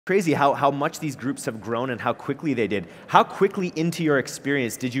Crazy how much these groups have grown and how quickly they did. How quickly into your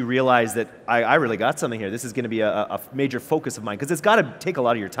experience did you realize that I really got something here? This is going to be a major focus of mine, because it's got to take a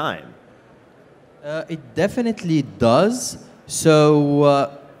lot of your time. It definitely does.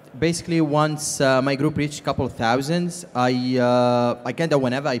 So basically, once my group reached a couple of thousands, I kind of,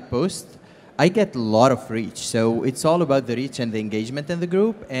 whenever I post, I get a lot of reach. So it's all about the reach and the engagement in the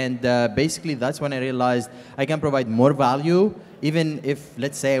group. And basically, that's when I realized I can provide more value, even if,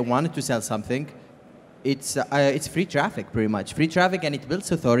 let's say, I wanted to sell something. It's free traffic, pretty much. Free traffic, and it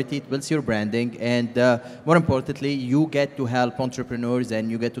builds authority, it builds your branding, and more importantly, you get to help entrepreneurs, and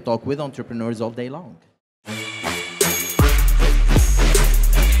you get to talk with entrepreneurs all day long.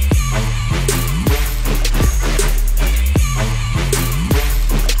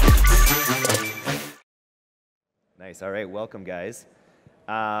 Nice. All right. Welcome, guys.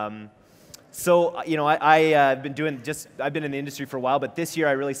 So, you know, I've been in the industry for a while, but this year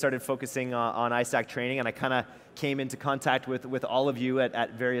I really started focusing on iStack training, and I kind of came into contact with all of you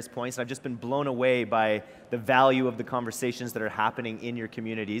at various points, and I've just been blown away by the value of the conversations that are happening in your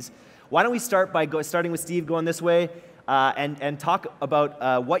communities. Why don't we start by starting with Steve, going this way, and talk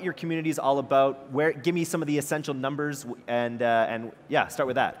about what your community is all about. Give me some of the essential numbers, and yeah, start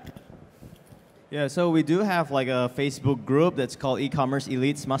with that. Yeah, so we do have like a Facebook group that's called E-commerce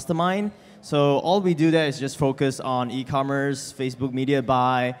Elites Mastermind. So all we do there is just focus on e-commerce, Facebook media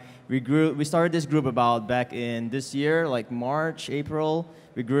buy. We started this group about back in this year, like March, April.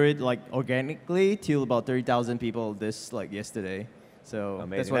 We grew it like organically till about 30,000 people yesterday. So amazing.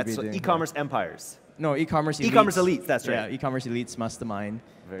 That's what that's we're doing. E-commerce empires. No, e-commerce elites. E-commerce elites, that's right. Yeah, e-commerce elites mastermind.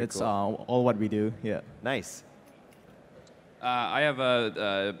 Very that's cool. All what we do. Yeah. Nice. I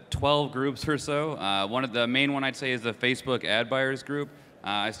have 12 groups or so. The main one I'd say is the Facebook ad buyers group.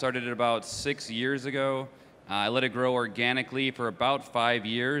 I started it about 6 years ago. I let it grow organically for about 5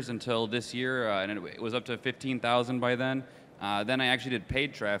 years until this year, and it was up to 15,000 by then. Then I actually did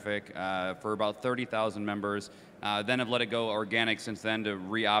paid traffic for about 30,000 members. Then I've let it go organic since then to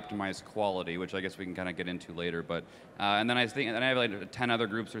re-optimize quality, which I guess we can kind of get into later. But and then I have like 10 other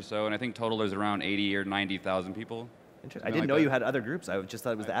groups or so, and I think total there's around 80 or 90,000 people. Interesting. I didn't know you had other groups. I just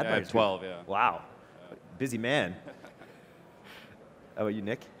thought it was the ad buyers. 12, yeah. Wow. Busy man. How about you,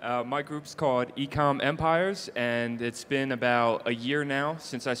 Nick? My group's called Ecom Empires, and it's been about a year now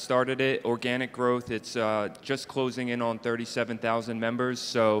since I started it. Organic growth, it's just closing in on 37,000 members.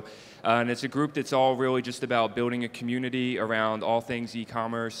 So, and it's a group that's all really just about building a community around all things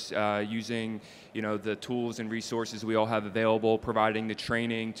e-commerce, using the tools and resources we all have available, providing the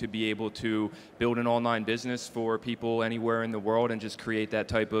training to be able to build an online business for people anywhere in the world and just create that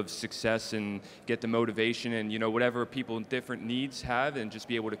type of success and get the motivation and whatever people in different needs have, and just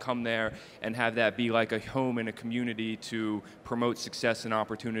be able to come there and have that be like a home and a community to promote success and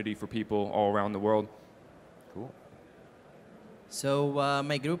opportunity for people all around the world. Cool. So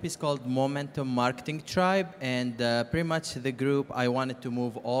my group is called Momentum Marketing Tribe, and pretty much the group, I wanted to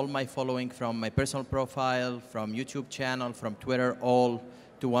move all my following from my personal profile, from YouTube channel, from Twitter, all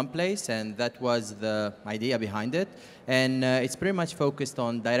to one place, and that was the idea behind it. And it's pretty much focused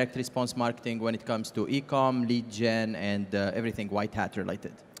on direct response marketing when it comes to e-com, lead gen, and everything white hat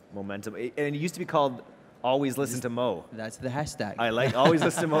related. Momentum. And it used to be called Always Listen to Mo. That's the hashtag. I like Always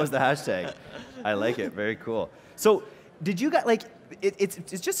Listen to Mo is the hashtag. I like it. Very cool. So, did you guys,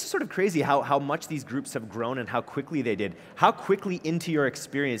 it's just sort of crazy how much these groups have grown and how quickly they did. How quickly into your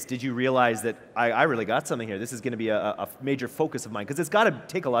experience did you realize that I really got something here? This is going to be a major focus of mine, because it's got to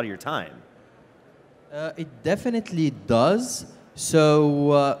take a lot of your time. It definitely does.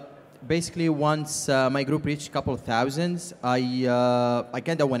 So basically, once my group reached a couple of thousands, I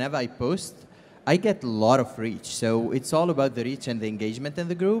kind of, whenever I post, I get a lot of reach. So it's all about the reach and the engagement in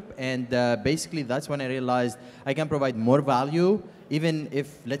the group. And basically, that's when I realized I can provide more value, even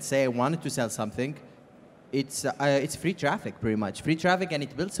if, let's say, I wanted to sell something. It's free traffic, pretty much. Free traffic, and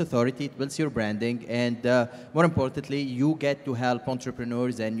it builds authority, it builds your branding. And more importantly, you get to help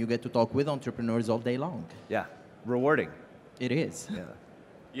entrepreneurs, and you get to talk with entrepreneurs all day long. Yeah, rewarding. It is. Yeah.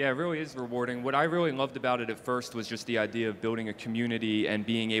 Yeah, it really is rewarding. What I really loved about it at first was just the idea of building a community and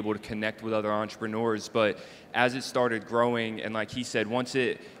being able to connect with other entrepreneurs. But as it started growing, and like he said, once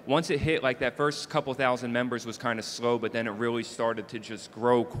it hit, like that first couple thousand members was kind of slow, but then it really started to just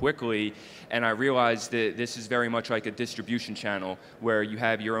grow quickly. And I realized that this is very much like a distribution channel where you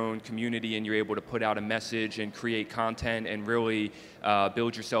have your own community and you're able to put out a message and create content and really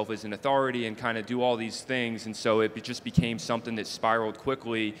build yourself as an authority and kind of do all these things. And so it just became something that spiraled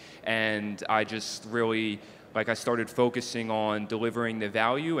quickly, and I just really like I started focusing on delivering the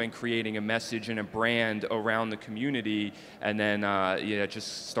value and creating a message and a brand around the community, and then yeah, it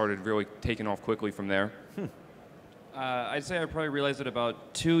just started really taking off quickly from there. I'd say I probably realized it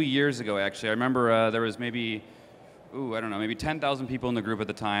about 2 years ago, actually. I remember there was maybe, I don't know, maybe 10,000 people in the group at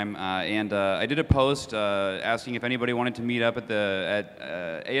the time, and I did a post asking if anybody wanted to meet up at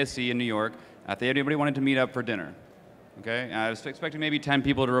ASC in New York, if anybody wanted to meet up for dinner. Okay, I was expecting maybe 10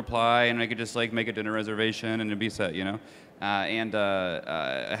 people to reply, and I could just like make a dinner reservation and it'd be set, you know.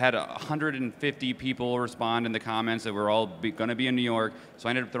 I had 150 people respond in the comments that we're all going to be in New York, so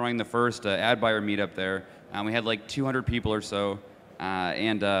I ended up throwing the first ad buyer meetup there. We had like 200 people or so,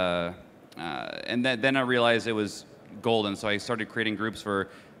 and then I realized it was golden, so I started creating groups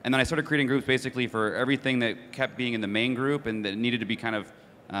and then I started creating groups basically for everything that kept being in the main group and that needed to be kind of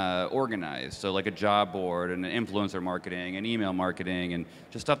organized, so like a job board and influencer marketing and email marketing and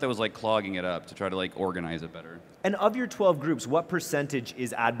just stuff that was like clogging it up to try to like organize it better. And of your 12 groups, what percentage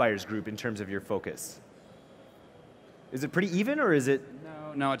is ad buyers group in terms of your focus? Is it pretty even, or is it?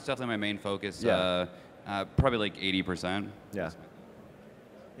 No, it's definitely my main focus. Yeah. Probably like 80%. Yeah.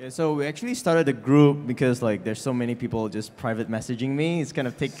 Yeah, so we actually started a group because like there's so many people just private messaging me. It's kind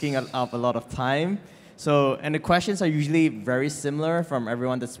of taking up a lot of time. So, and the questions are usually very similar from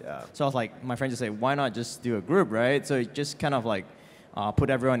everyone that's, so I was like, my friend just say, why not just do a group, right? So it just kind of like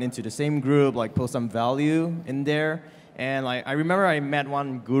put everyone into the same group, like post some value in there. And like, I remember I met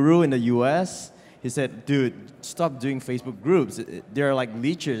one guru in the US. He said, dude, stop doing Facebook groups. They're like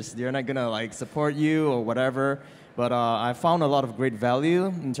leeches. They're not gonna like support you or whatever. But I found a lot of great value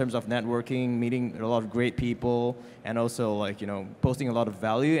in terms of networking, meeting a lot of great people, and also like, you know, posting a lot of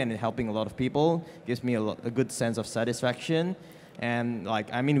value and helping a lot of people gives me a good sense of satisfaction. And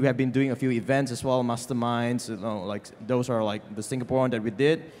like, I mean, we have been doing a few events as well, masterminds, you know, like those are like the Singapore one that we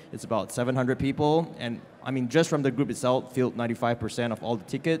did. It's about 700 people. And I mean, just from the group itself, filled 95% of all the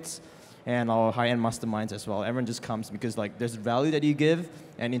tickets. And our high-end masterminds as well. Everyone just comes because like there's value that you give,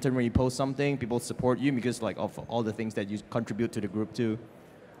 and in turn when you post something, people support you because like of all the things that you contribute to the group too.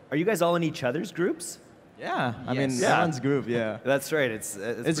 Are you guys all in each other's groups? Yeah, I mean, Yeah. everyone's group, yeah. That's right.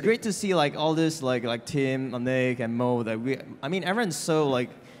 It's great to see like all this like Tim, Nick, and Mo that I mean, everyone's so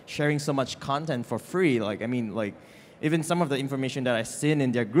like sharing so much content for free. Like I mean, like even some of the information that I've seen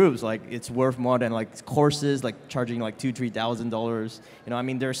in their groups, like it's worth more than like courses, like charging like $2,000-3,000. You know, I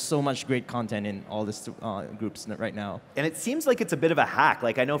mean, there's so much great content in all these groups right now. And it seems like it's a bit of a hack.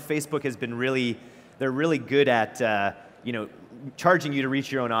 Like I know Facebook has been they're really good at, you know, charging you to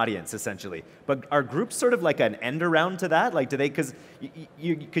reach your own audience, essentially. But are groups sort of like an end around to that? Like, do they, because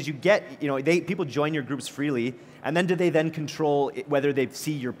you get, you know, people join your groups freely, and then do they then control whether they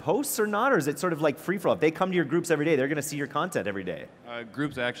see your posts or not, or is it sort of like free-for-all? If they come to your groups every day, they're going to see your content every day.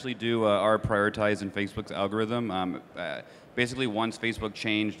 Groups actually are prioritized in Facebook's algorithm. Basically, once Facebook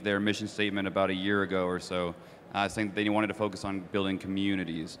changed their mission statement about a year ago or so, saying that they wanted to focus on building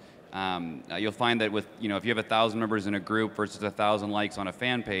communities. You'll find that with, you know, if you have 1,000 members in a group versus 1,000 likes on a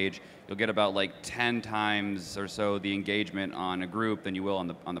fan page, you'll get about like 10 times or so the engagement on a group than you will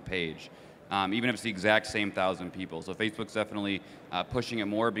on the page. Even if it's the exact same 1,000 people. So Facebook's definitely pushing it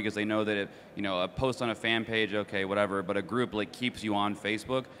more because they know that if, you know, a post on a fan page, okay, whatever, but a group like keeps you on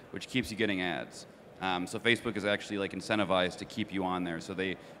Facebook, which keeps you getting ads. So Facebook is actually like incentivized to keep you on there. So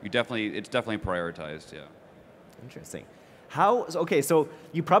it's definitely prioritized, yeah. Interesting. Okay, so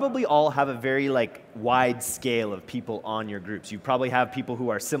you probably all have a very like wide scale of people on your groups. You probably have people who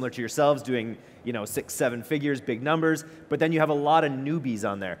are similar to yourselves doing, you know, 6, 7 figures, big numbers, but then you have a lot of newbies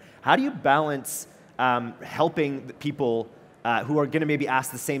on there. How do you balance helping the people who are going to maybe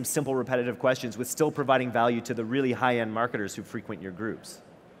ask the same simple repetitive questions with still providing value to the really high-end marketers who frequent your groups?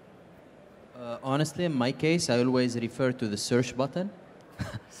 Honestly, in my case, I always refer to the search button.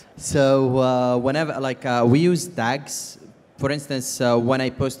 So whenever, like, we use tags. For instance, when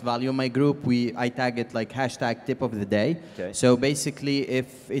I post value in my group, I tag it like hashtag tip of the day. Okay. So basically,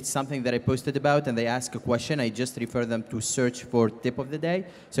 if it's something that I posted about and they ask a question, I just refer them to search for tip of the day.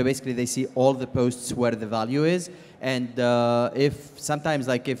 So basically, they see all the posts where the value is. And if sometimes,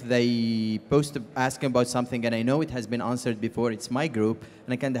 like if they post asking about something and I know it has been answered before, it's my group,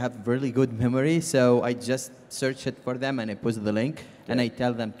 and I kind of have really good memory. So I just search it for them and I post the link, and I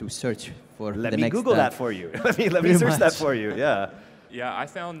tell them to search for the next. Let me Google that for you. let me search that for you. Yeah. Yeah, I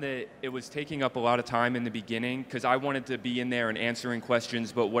found that it was taking up a lot of time in the beginning because I wanted to be in there and answering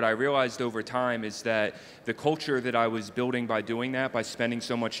questions, but what I realized over time is that the culture that I was building by doing that, by spending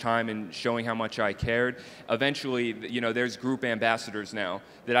so much time and showing how much I cared, eventually, there's group ambassadors now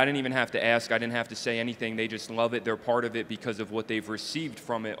that I didn't even have to ask, I didn't have to say anything, they just love it, they're part of it because of what they've received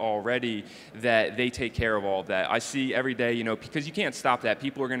from it already, that they take care of all of that. I see every day, because you can't stop that.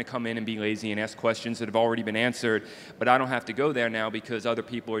 People are going to come in and be lazy and ask questions that have already been answered, but I don't have to go there now because other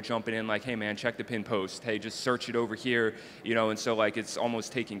people are jumping in like, hey man, check the pin post. Hey, just search it over here, and so like it's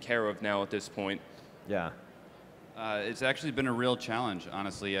almost taken care of now at this point. Yeah. It's actually been a real challenge,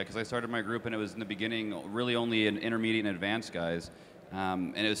 honestly, because I started my group and it was in the beginning really only an intermediate and advanced guys.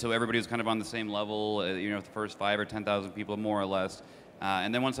 So everybody was kind of on the same level, the first 5 or 10,000 people more or less.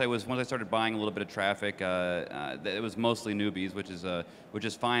 And then once I started buying a little bit of traffic, it was mostly newbies, which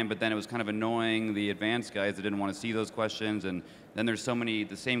is fine. But then it was kind of annoying the advanced guys that didn't want to see those questions. And then there's the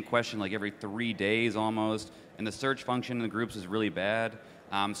same question like every 3 days almost. And the search function in the groups is really bad.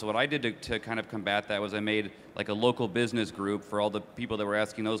 So what I did to kind of combat that was I made like a local business group for all the people that were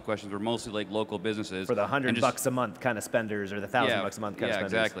asking those questions were mostly like local businesses. For the $100 a month kind of spenders or the $1,000 a month kind of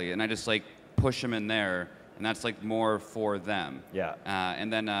spenders. Yeah, exactly. And I just like push them in there. And that's like more for them. Yeah.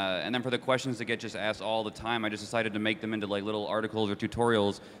 And then for the questions that get just asked all the time, I just decided to make them into like little articles or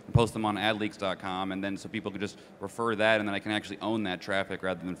tutorials and post them on adleaks.com, and then so people could just refer that, and then I can actually own that traffic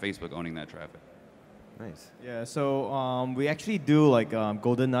rather than Facebook owning that traffic. Nice. Yeah, so we actually do like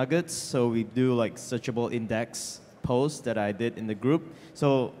golden nuggets. So we do like searchable index posts that I did in the group.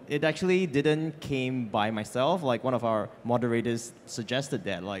 So it actually didn't came by myself. Like one of our moderators suggested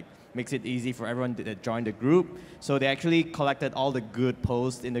that, like, makes it easy for everyone to join the group. So they actually collected all the good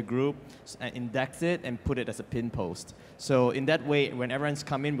posts in the group, and indexed it, and put it as a pin post. So in that way, when everyone's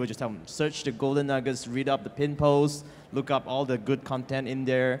come in, we'll just tell them, search the golden nuggets, read up the pin posts, look up all the good content in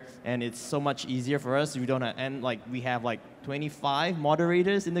there, and it's so much easier for us. We don't, and like we have like 25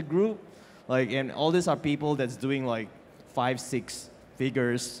 moderators in the group, like, and all these are people that's doing like 5, 6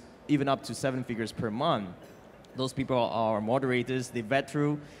 figures, even up to 7 figures per month. Those people are moderators. They vet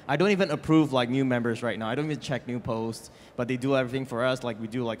through. I don't even approve like new members right now. I don't even check new posts, but they do everything for us. Like we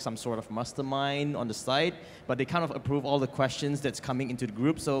do like some sort of mastermind on the site, but they kind of approve all the questions that's coming into the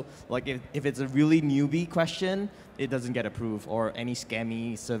group. So like if it's a really newbie question, it doesn't get approved, or any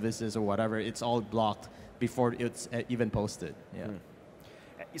scammy services or whatever. It's all blocked before it's even posted. Yeah.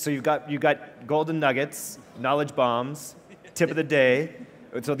 So you got golden nuggets, knowledge bombs, tip of the day.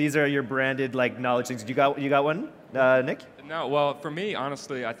 So these are your branded like knowledge things. You got one, Nick? No, well, for me,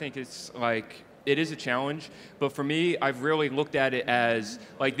 honestly, I think it's like, it is a challenge, but for me, I've really looked at it as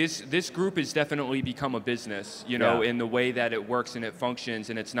like this group has definitely become a business, in the way that it works and it functions,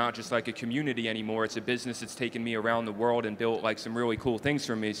 and it's not just like a community anymore. It's a business that's taken me around the world and built like some really cool things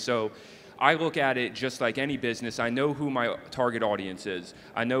for me. So I look at it just like any business. I know who my target audience is.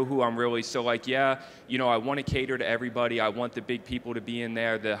 I know who I'm really, so like, I want to cater to everybody. I want the big people to be in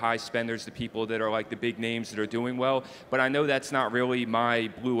there, the high spenders, the people that are like the big names that are doing well. But I know that's not really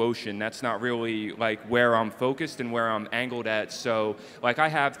my blue ocean. That's not really like where I'm focused and where I'm angled at. So like I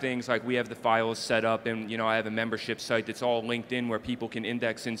have things like we have the files set up, and I have a membership site that's all linked in where people can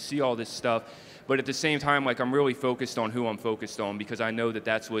index and see all this stuff. But at the same time, like I'm really focused on who I'm focused on, because I know that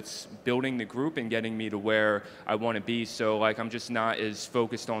that's what's building the group and getting me to where I want to be. So like I'm just not as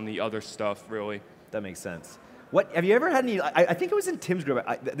focused on the other stuff, really. That makes sense. What have you ever had any? I think it was in Tim's group.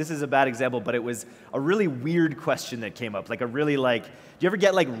 This is a bad example, but it was a really weird question that came up. Like a really like. Do you ever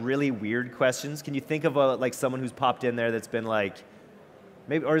get like really weird questions? Can you think of like someone who's popped in there that's been like,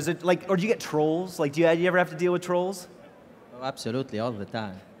 maybe, or is it like, or do you get trolls? Like, do you ever have to deal with trolls? Oh, absolutely, all the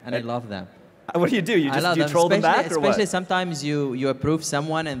time, and I love them. What do? You you troll them back, or what? Especially sometimes you approve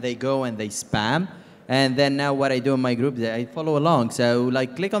someone and they go and they spam. And then now what I do in my group, I follow along. So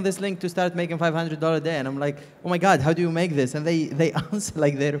like, click on this link to start making $500 a day. And I'm like, oh my God, how do you make this? And they answer,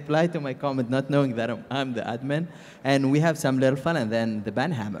 like they reply to my comment, not knowing that I'm the admin. And we have some little fun, and then the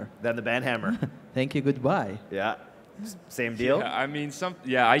ban hammer. Then the ban hammer. Thank you, goodbye. Yeah. Same deal? Yeah, I mean,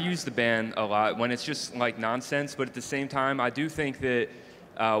 I use the ban a lot when it's just like nonsense. But at the same time, I do think that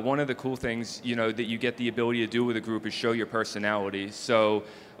one of the cool things, that you get the ability to do with a group is show your personality. So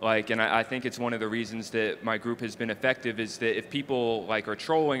Like, and I think it's one of the reasons that my group has been effective is that if people like are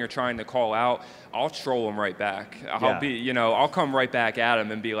trolling or trying to call out, I'll troll them right back. I'll be, you know, I'll come right back at them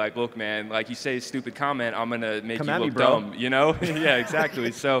and be like, look, man, like you say a stupid comment, I'm gonna make you look dumb, you know? Yeah,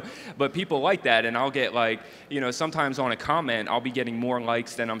 exactly. So, but people like that, and I'll get like, you know, sometimes on a comment, I'll be getting more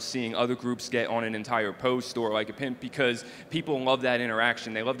likes than I'm seeing other groups get on an entire post or like a pin, because people love that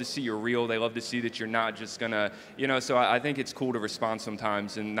interaction. They love to see you're real. They love to see that you're not just gonna, you know. So I think it's cool to respond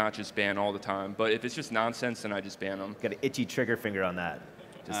sometimes and not just ban all the time. But if it's just nonsense, then I just ban them. Got an itchy trigger finger on that.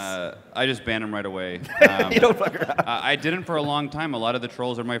 I just ban them right away. You don't fuck around. I didn't for a long time. A lot of the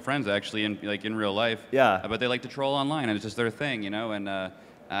trolls are my friends, actually, in real life. Yeah. But they like to troll online, and it's just their thing, you know. And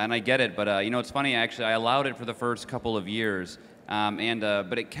I get it. But you know, it's funny. Actually, I allowed it for the first couple of years,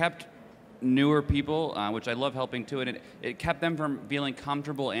 but it kept newer people, which I love helping too, and it kept them from feeling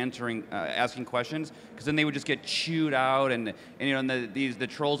comfortable asking questions, because then they would just get chewed out, and you know, and the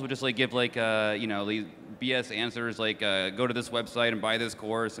trolls would just like give like you know, these BS answers like go to this website and buy this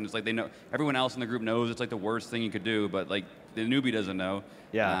course, and it's like they know, everyone else in the group knows it's like the worst thing you could do, but like the newbie doesn't know.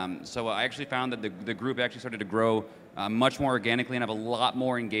 Yeah. So I actually found that the group actually started to grow much more organically and have a lot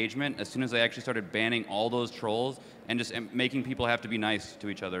more engagement as soon as I actually started banning all those trolls and just making people have to be nice to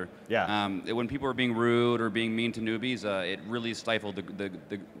each other. Yeah. When people were being rude or being mean to newbies, it really stifled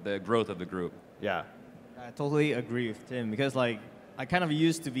the growth of the group. Yeah. I totally agree with Tim, because like I kind of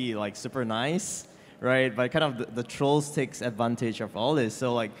used to be like super nice, right? But kind of the trolls takes advantage of all this.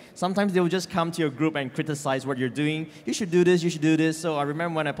 So like sometimes they will just come to your group and criticize what you're doing. You should do this, you should do this. So I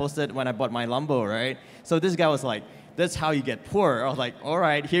remember when I posted when I bought my Lambo, right? So this guy was like, that's how you get poor. I was like, all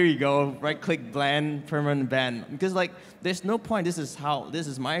right, here you go. Right click, ban, permanent ban. Because like, there's no point. This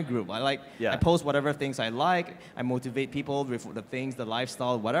is my group. I post whatever things I like. I motivate people with the things, the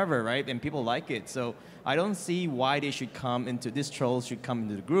lifestyle, whatever, right? And people like it. So I don't see why they should come into, these trolls should come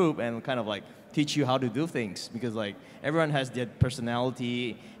into the group and kind of like teach you how to do things. Because like, everyone has their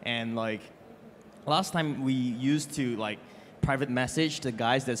personality, and like, last time we used to like, private message the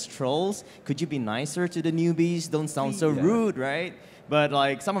guys that's trolls. Could you be nicer to the newbies? Don't sound so rude, right? But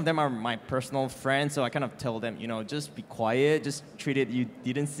like some of them are my personal friends, so I kind of tell them, you know, just be quiet, just treat it, you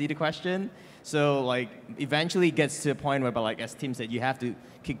didn't see the question. So like eventually it gets to a point where, like as Tim said, you have to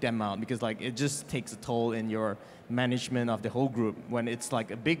kick them out, because like it just takes a toll in your management of the whole group. When it's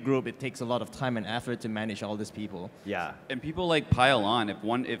like a big group, it takes a lot of time and effort to manage all these people. Yeah. And people like pile on.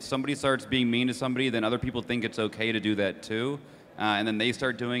 If somebody starts being mean to somebody, then other people think it's okay to do that too. And then they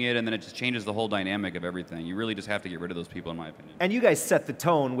start doing it, and then it just changes the whole dynamic of everything. You really just have to get rid of those people, in my opinion. And you guys set the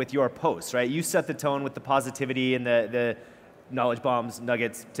tone with your posts, right? You set the tone with the positivity and the knowledge bombs,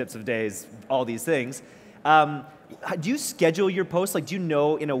 nuggets, tips of days, all these things. Do you schedule your posts? Like, do you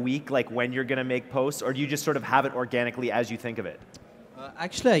know in a week like when you're going to make posts, or do you just sort of have it organically as you think of it?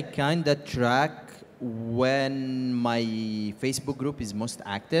 Actually, I kind of track when my Facebook group is most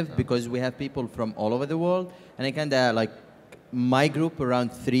active, because we have people from all over the world, and I kind of like my group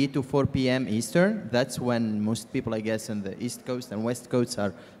around 3 to 4 p.m. Eastern. That's when most people, I guess, on the East Coast and West Coast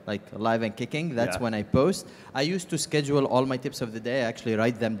are like live and kicking. That's when I post. I used to schedule all my tips of the day. I actually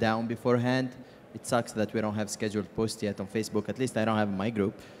write them down beforehand. It sucks that we don't have scheduled posts yet on Facebook. At least I don't have in my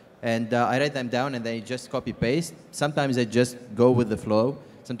group. And I write them down, and then I just copy paste. Sometimes I just go with the flow.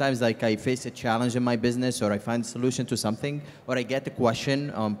 Sometimes like I face a challenge in my business, or I find a solution to something, or I get a question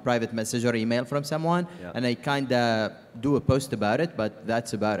on private message or email from someone, and I kind of do a post about it, but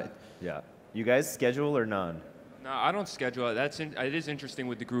that's about it. Yeah. You guys schedule or none? No, I don't schedule it. It is interesting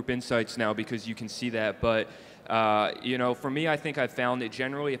with the group insights now, because you can see that, but you know, for me, I think I've found that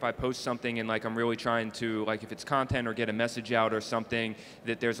generally if I post something and like I'm really trying to, like if it's content or get a message out or something,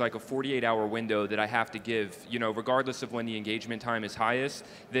 that there's like a 48-hour window that I have to give, you know, regardless of when the engagement time is highest,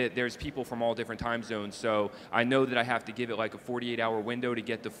 that there's people from all different time zones. So I know that I have to give it like a 48-hour window to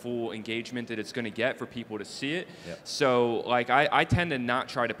get the full engagement that it's going to get for people to see it. So like I tend to not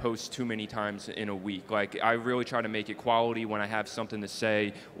try to post too many times in a week. Like I really try to make it quality when I have something to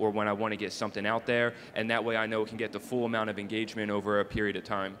say or when I want to get something out there, and that way I know it can get the full amount of engagement over a period of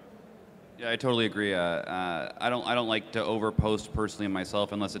time. Yeah, I totally agree. I don't like to overpost personally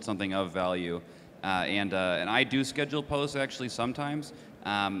myself unless it's something of value, and I do schedule posts actually sometimes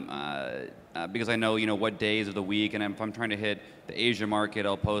because I know what days of the week, and if I'm trying to hit the Asia market,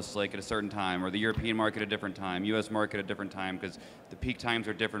 I'll post like at a certain time, or the European market at a different time, U.S. market at a different time, because the peak times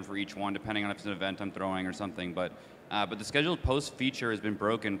are different for each one depending on if it's an event I'm throwing or something. But the scheduled post feature has been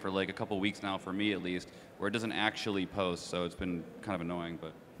broken for like a couple weeks now, for me at least, where it doesn't actually post, so it's been kind of annoying.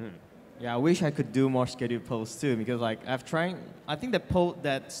 But yeah, I wish I could do more scheduled posts too, because like I've tried. I think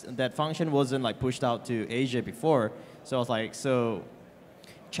that function wasn't like pushed out to Asia before, so I was like, so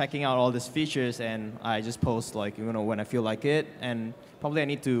checking out all these features, and I just post like, you know, when I feel like it. And probably I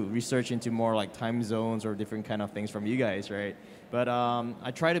need to research into more like time zones or different kind of things from you guys, right? But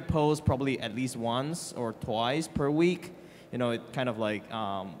I try to post probably at least once or twice per week. You know, it kind of like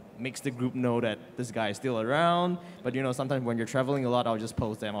makes the group know that this guy is still around. But you know, sometimes when you're traveling a lot, I'll just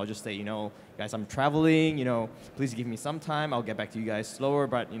post them. I'll just say, you know, guys, I'm traveling. You know, please give me some time. I'll get back to you guys slower.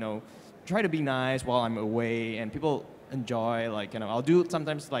 But you know, try to be nice while I'm away, and people enjoy. Like, you know, I'll do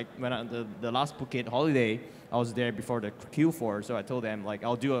sometimes like when the last Phuket holiday, I was there before the Q4, so I told them like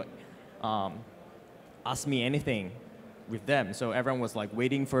I'll do a ask me anything with them. So everyone was like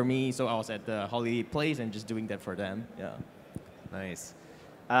waiting for me. So I was at the holiday place and just doing that for them. Yeah. Nice.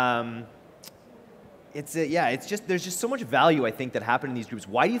 It's just there's just so much value I think that happened in these groups.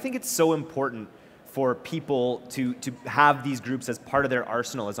 Why do you think it's so important for people to have these groups as part of their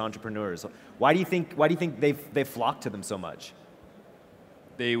arsenal as entrepreneurs? Why do you think they flock to them so much?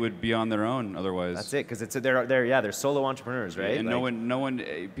 They would be on their own otherwise. That's it, because they're solo entrepreneurs, right? And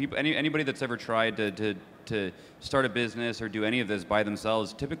anybody that's ever tried to start a business or do any of this by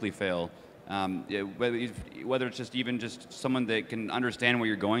themselves typically fail. Whether it's just someone that can understand what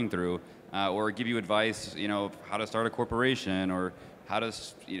you're going through, or give you advice, you know, how to start a corporation or how to,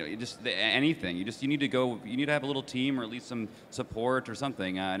 you know, anything. You need to have a little team or at least some support or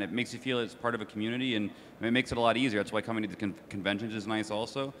something, and it makes you feel it's part of a community, and it makes it a lot easier. That's why coming to the conventions is nice.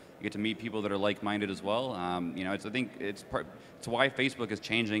 Also, you get to meet people that are like-minded as well. You know, I think it's why Facebook is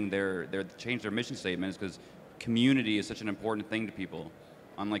changing their mission statements, because community is such an important thing to people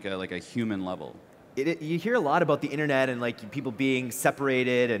on like a human level. You hear a lot about the internet and like people being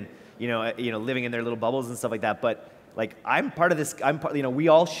separated and you know living in their little bubbles and stuff like that. But like I'm part of this. You know, we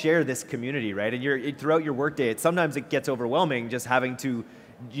all share this community, right? And throughout your workday, sometimes it gets overwhelming just having to,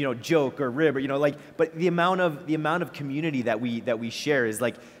 you know, joke or rib or, you know, like. But the amount of community that we share is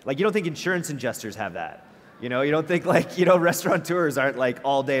like you don't think insurance adjusters have that. You know, you don't think like, you know, restaurateurs aren't like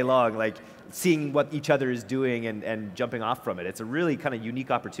all day long like seeing what each other is doing and jumping off from it. It's a really kind of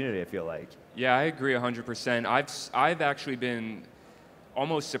unique opportunity, I feel like. Yeah, I agree 100%. I've actually been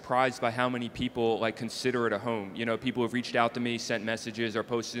almost surprised by how many people like consider it a home. You know, people have reached out to me, sent messages, or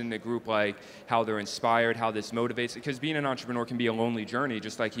posted in the group like how they're inspired, how this motivates. Because being an entrepreneur can be a lonely journey,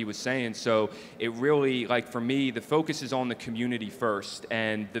 just like he was saying. So it really, like for me, the focus is on the community first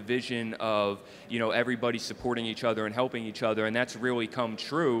and the vision of, you know, everybody supporting each other and helping each other, and that's really come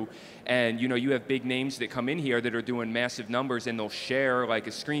true. And you know, you have big names that come in here that are doing massive numbers, and they'll share like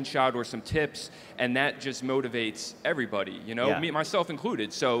a screenshot or some tips, and that just motivates everybody, you know, yeah. Me, myself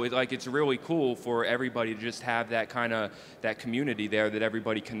included. So it's really cool for everybody to just have that that community there that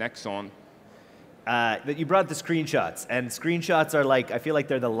everybody connects on. That you brought the screenshots, and screenshots are like, I feel like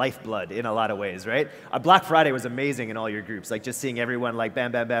they're the lifeblood in a lot of ways, right? Black Friday was amazing in all your groups, like just seeing everyone like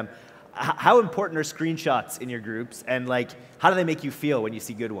bam, bam, bam. How important are screenshots in your groups, and like how do they make you feel when you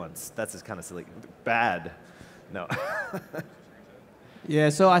see good ones? That's just kind of silly. Bad. No. Yeah,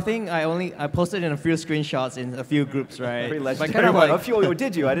 so I think I posted in a few screenshots in a few groups, right? Very But legendary. kind of like, A few,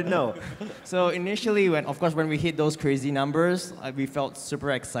 did you? I didn't know. so initially, when we hit those crazy numbers, we felt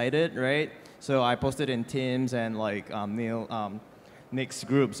super excited, right? So I posted in Tim's and like Nick's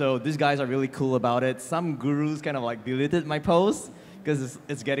group. So these guys are really cool about it. Some gurus kind of like deleted my post because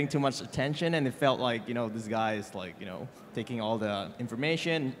it's getting too much attention, and it felt like, you know, this guy is like, you know, taking all the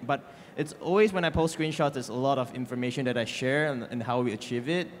information. But it's always when I post screenshots, there's a lot of information that I share and how we achieve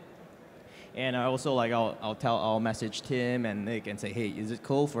it. And I also like I'll message Tim and Nick and say, hey, is it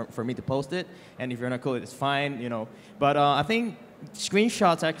cool for me to post it? And if you're not cool, it's fine, you know. But I think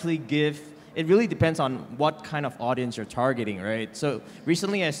screenshots actually it really depends on what kind of audience you're targeting, right? So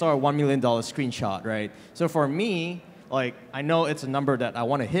recently I saw a $1 million screenshot, right? So for me, like, I know it's a number that I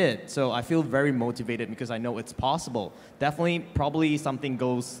want to hit, so I feel very motivated because I know it's possible. Definitely, probably something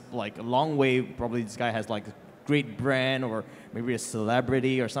goes like a long way. Probably this guy has like a great brand or maybe a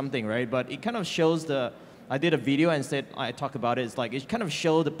celebrity or something, right? But it kind of shows I did a video and I talked about it. It's like, it kind of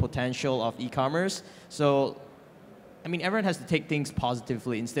showed the potential of e-commerce. So, I mean, everyone has to take things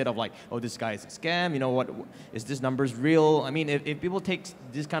positively instead of like, oh, this guy is a scam. You know what? Is this numbers real? I mean, if people take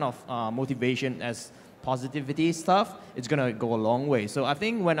this kind of motivation as positivity stuff, it's gonna go a long way. So I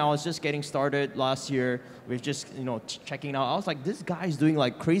think when I was just getting started last year with just, you know, checking out, I was like, this guy's doing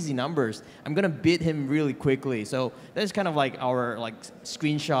like crazy numbers. I'm gonna beat him really quickly. So that's kind of like our like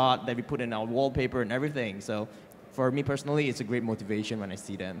screenshot that we put in our wallpaper and everything. So for me personally, it's a great motivation when I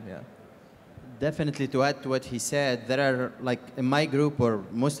see them. Yeah. Definitely, to add to what he said, there are, like, in my group or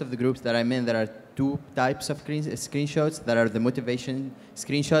most of the groups that I'm in, there are two types of screenshots. There are the motivation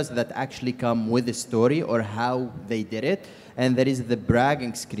screenshots that actually come with a story or how they did it. And there is the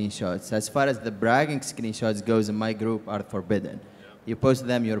bragging screenshots. As far as the bragging screenshots goes in my group are forbidden. You post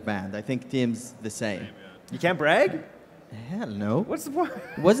them, you're banned. I think Team's the same. You can't brag? Hell no. What's the point?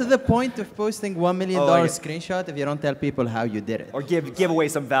 What's the point of posting $1 million I get- screenshot if you don't tell people how you did it? Or give away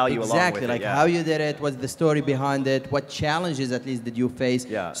some value along with Exactly, it. like yeah. how you did it, what's the story behind it, what challenges at least did you face.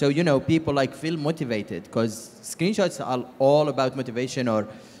 Yeah. So, you know, people like feel motivated because screenshots are all about motivation or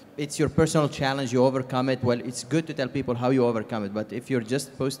it's your personal challenge, you overcome it. Well, it's good to tell people how you overcome it, but if you're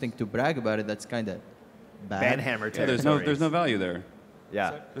just posting to brag about it, that's kind of bad. Banhammer Yeah, territory. there's no value there.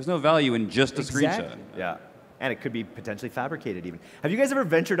 Yeah. There's no value in just a Exactly. screenshot. Yeah. And it could be potentially fabricated even. Have you guys ever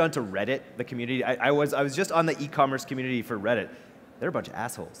ventured onto Reddit, the community? I was just on the e-commerce community for Reddit. They're a bunch of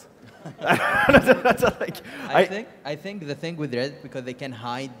assholes. I think the thing with Reddit, because they can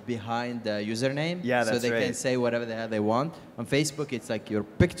hide behind the username, Yeah, so that's they can right. say whatever the hell they want. On Facebook, it's like your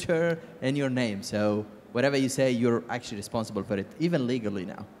picture and your name. So whatever you say, you're actually responsible for it, even legally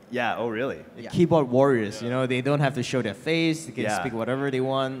now. Yeah, oh really? Yeah. Keyboard warriors, you know, they don't have to show their face. They can Yeah. speak whatever they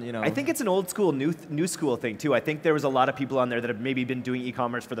want, you know. I think it's an old school, new school thing too. I think there was a lot of people on there that have maybe been doing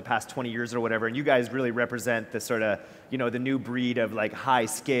e-commerce for the past 20 years or whatever, and you guys really represent the sort of, you know, the new breed of like high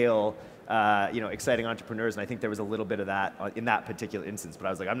scale, you know, exciting entrepreneurs. And I think there was a little bit of that in that particular instance. But I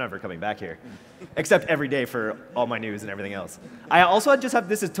was like, I'm never coming back here, except every day for all my news and everything else. I also just have,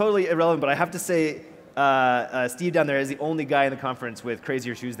 this is totally irrelevant, but I have to say, Steve down there is the only guy in the conference with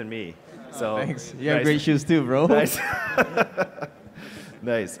crazier shoes than me. So Thanks. You have nice. great shoes too, bro. Nice.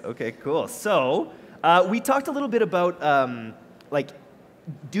 Nice. Okay, cool. So we talked a little bit about like,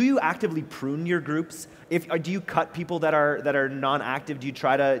 do you actively prune your groups? Do you cut people that are non-active? Do you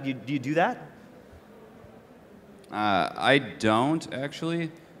try to do you do that? I don't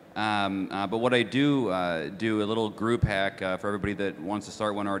actually, but what I do do a little group hack for everybody that wants to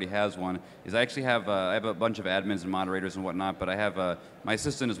start one or already has one is I actually have I have a bunch of admins and moderators and whatnot, but I have my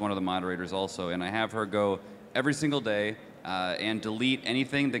assistant is one of the moderators also, and I have her go every single day and delete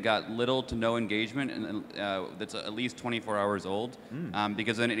anything that got little to no engagement and that's at least 24 hours old,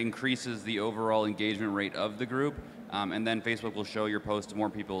 because then it increases the overall engagement rate of the group, and then Facebook will show your post to more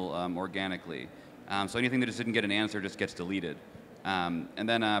people organically. So anything that just didn't get an answer just gets deleted. And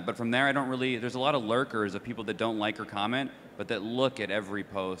then, but from there, I don't really, there's a lot of lurkers of people that don't like or comment, but that look at every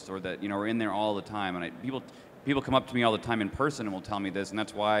post or that, you know, are in there all the time. And people come up to me all the time in person and will tell me this, and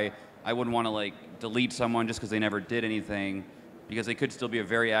that's why I wouldn't want to like delete someone just because they never did anything, because they could still be a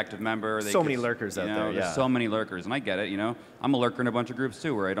very active member. They So could, many lurkers out there, There's yeah. so many lurkers, and I get it, you know. I'm a lurker in a bunch of groups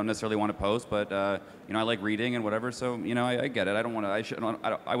too, where I don't necessarily want to post, but, you know, I like reading and whatever, so, you know, I get it. I don't want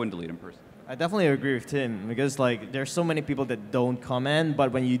to, I wouldn't delete in person. I definitely agree with Tim because like there's so many people that don't comment,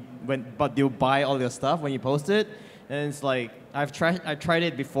 but but they'll buy all your stuff when you post it, and it's like I tried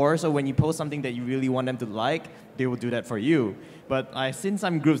it before. So when you post something that you really want them to like, they will do that for you. But I've seen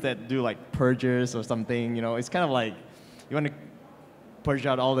some groups that do like purges or something. You know, it's kind of like you want to purge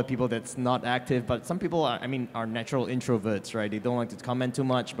out all the people that's not active. But some people are natural introverts, right? They don't like to comment too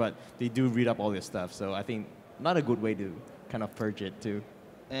much, but they do read up all your stuff. So I think not a good way to kind of purge it too.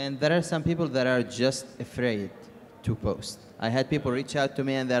 And there are some people that are just afraid to post. I had people reach out to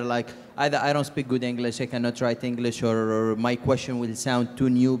me and they're like, either I don't speak good English, I cannot write English, or my question will sound too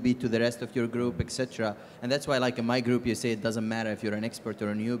newbie to the rest of your group, etc. And that's why, like in my group, you say it doesn't matter if you're an expert or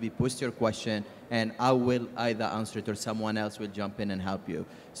a newbie, post your question and I will either answer it or someone else will jump in and help you.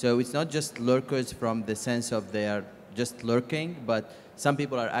 So it's not just lurkers from the sense of they are just lurking, but some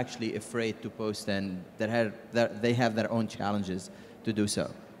people are actually afraid to post and they have their own challenges to do so.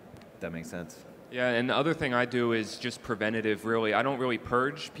 That makes sense. Yeah, and the other thing I do is just preventative, really. I don't really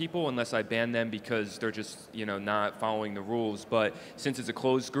purge people unless I ban them because they're just, you know, not following the rules. But since it's a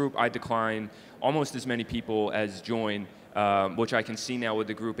closed group, I decline almost as many people as join, which I can see now with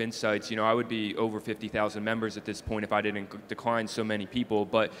the group insights. You know, I would be over 50,000 members at this point if I didn't decline so many people.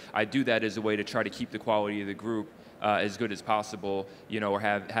 But I do that as a way to try to keep the quality of the group as good as possible, you know, or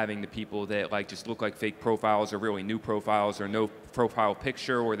having the people that like just look like fake profiles or really new profiles or no profile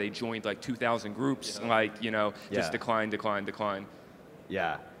picture, or they joined like 2,000 groups, like, you know, just decline.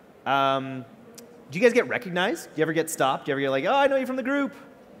 Yeah. Do you guys get recognized? Do you ever get stopped? Do you ever get like, oh, I know you from the group?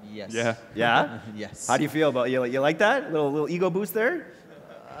 Yes. Yeah. Yeah? Yes. How do you feel about it? You like that? Little ego boost there?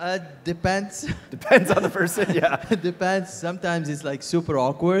 Depends. Depends on the person, yeah. Depends. Sometimes it's like super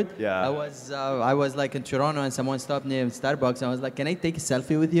awkward. Yeah. I was like in Toronto and someone stopped me in Starbucks and I was like, can I take a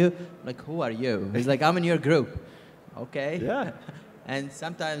selfie with you? I'm like, who are you? He's like, I'm in your group. Okay. Yeah. And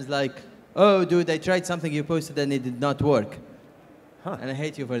sometimes like, oh, dude, I tried something you posted and it did not work. Huh. And I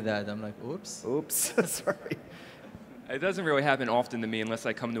hate you for that. I'm like, oops. Oops, sorry. It doesn't really happen often to me unless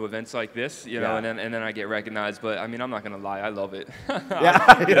I come to events like this, you know, and then I get recognized. But I mean, I'm not gonna lie, I love it.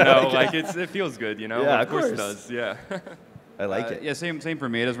 Yeah, you know, like it feels good, you know. Yeah, of course it does. Yeah. I like it. Yeah, same for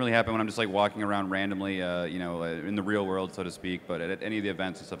me. It doesn't really happen when I'm just like walking around randomly, you know, in the real world, so to speak. But at any of the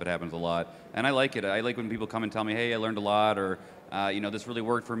events and stuff, it happens a lot, and I like it. I like when people come and tell me, "Hey, I learned a lot," or you know, this really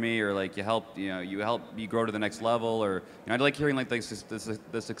worked for me, or like you helped me grow to the next level, or you know, I like hearing like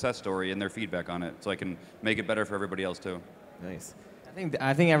the success story and their feedback on it, so I can make it better for everybody else too. Nice.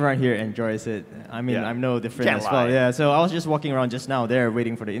 I think everyone here enjoys it. I mean, Yeah. I'm no different Can't as well. lie. Yeah. So I was just walking around just now there,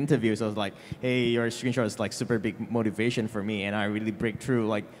 waiting for the interview. So I was like, "Hey, your screenshot is like super big motivation for me," and I really break through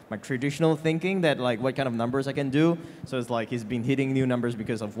like my traditional thinking that like what kind of numbers I can do. So it's like he's been hitting new numbers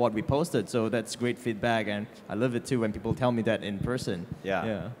because of what we posted. So that's great feedback, and I love it too when people tell me that in person. Yeah.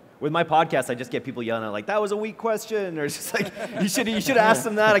 Yeah. With my podcast, I just get people yelling at like, "That was a weak question," or it's just like, you should have asked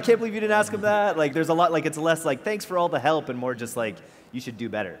them that. I can't believe you didn't ask them that." Like, there's a lot, like, it's less like, "Thanks for all the help," and more just like, "You should do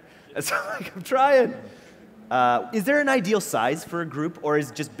better." And so, like, I'm trying. Is there an ideal size for a group, or is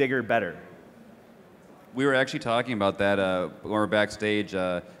just bigger better? We were actually talking about that when we were backstage.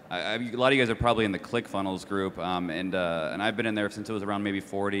 A lot of you guys are probably in the ClickFunnels group, and I've been in there since it was around maybe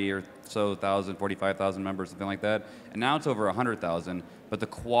 40 or so thousand, 45,000 members, something like that. And now it's over 100,000, but the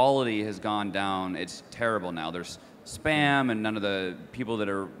quality has gone down. It's terrible now. There's spam, and none of the people that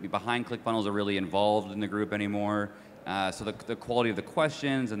are behind ClickFunnels are really involved in the group anymore. So the quality of the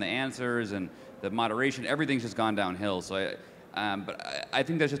questions and the answers and the moderation, everything's just gone downhill. So but I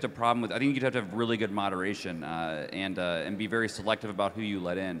think that's just a problem with. I think you'd have to have really good moderation and be very selective about who you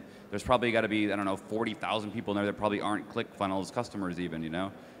let in. There's probably got to be, I don't know, 40,000 people in there that probably aren't ClickFunnels customers even, you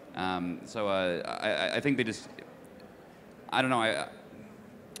know. So I think they just. I don't know.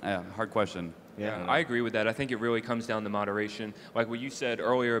 Hard question. Yeah, I agree with that. I think it really comes down to moderation. Like what you said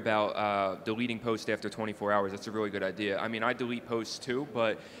earlier about deleting posts after 24 hours, that's a really good idea. I mean, I delete posts too,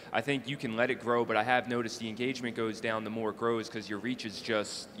 but I think you can let it grow, but I have noticed the engagement goes down the more it grows because your reach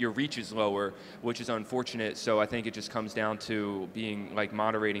is lower, which is unfortunate. So I think it just comes down to being like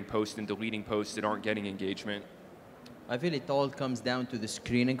moderating posts and deleting posts that aren't getting engagement. I feel it all comes down to the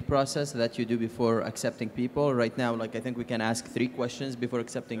screening process that you do before accepting people. Right now, like I think we can ask 3 questions before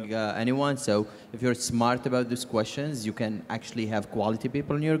accepting anyone. So if you're smart about those questions, you can actually have quality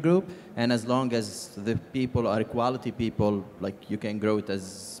people in your group. And as long as the people are quality people, like you can grow it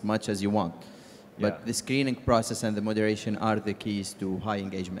as much as you want. But the screening process and the moderation are the keys to high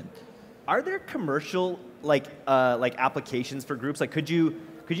engagement. Are there commercial like applications for groups? Like, could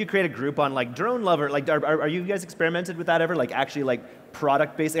you create a group on like Drone Lover? Like, are you guys experimented with that ever? Like, actually, like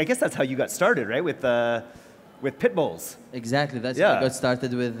product based. I guess that's how you got started, right? With pit bulls. Exactly. That's how I got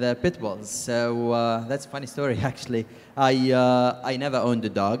started with pit bulls. So that's a funny story, actually. I never owned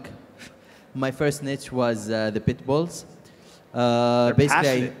a dog. My first niche was the pit bulls.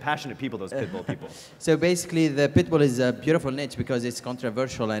 They're passionate people, those pit bull people. So basically, the pit bull is a beautiful niche because it's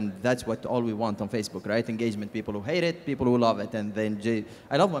controversial, and that's what all we want on Facebook, right? Engagement, people who hate it, people who love it, and then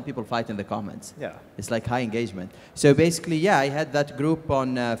I love when people fight in the comments. Yeah. It's like high engagement. So basically, yeah, I had that group on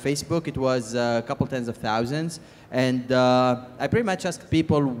Facebook. It was a couple tens of thousands, and I pretty much asked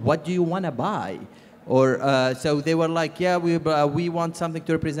people, what do you want to buy? Or so they were like, yeah, we want something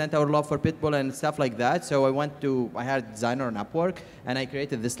to represent our love for Pitbull and stuff like that. So I had a designer on Upwork, and I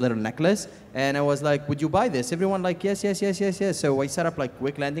created this little necklace. And I was like, would you buy this? Everyone like, yes, yes, yes, yes, yes. So I set up like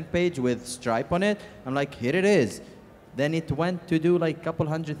quick landing page with Stripe on it. I'm like, here it is. Then it went to do like a couple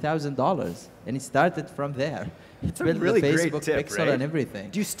 $100,000, and it started from there. It's a really the great Facebook tip, pixel right? and everything.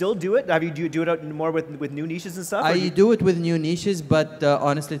 Do you still do it? Do you do it more with new niches and stuff? I do it with new niches, but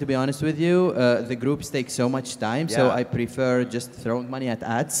honestly, to be honest with you, the groups take so much time, so I prefer just throwing money at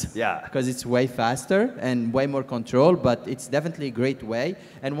ads. Yeah. Because it's way faster and way more control, but it's definitely a great way.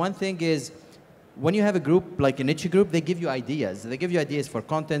 And one thing is, when you have a group, like a niche group, they give you ideas. They give you ideas for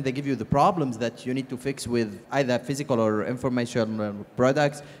content. They give you the problems that you need to fix with either physical or information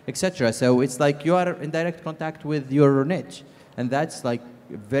products, etc. So it's like you are in direct contact with your niche. And that's like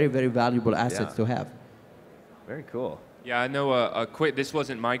a very, very valuable asset to have. Very cool. Yeah, I know this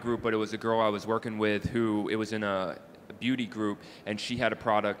wasn't my group, but it was a girl I was working with who, it was in a beauty group, and she had a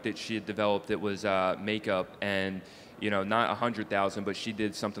product that she had developed that was makeup, and you know, not 100,000, but she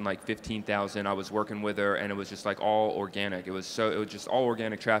did something like 15,000. I was working with her, and it was just like all organic. It was just all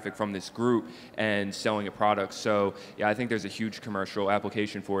organic traffic from this group and selling a product. So yeah, I think there's a huge commercial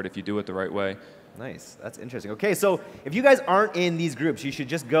application for it if you do it the right way. Nice. That's interesting. Okay, so if you guys aren't in these groups, you should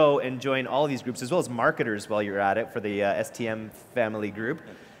just go and join all of these groups, as well as marketers while you're at it for the STM family group.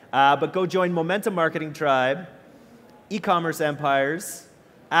 But go join Momentum Marketing Tribe, E-commerce Empires,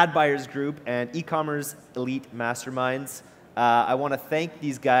 Ad Buyers Group, and E-commerce Elite Masterminds. I want to thank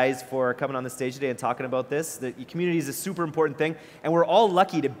these guys for coming on the stage today and talking about this. The community is a super important thing, and we're all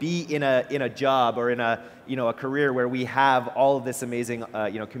lucky to be in a job or in a career where we have all of this amazing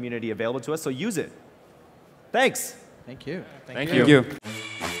community available to us. So use it. Thanks. Thank you. Thank you.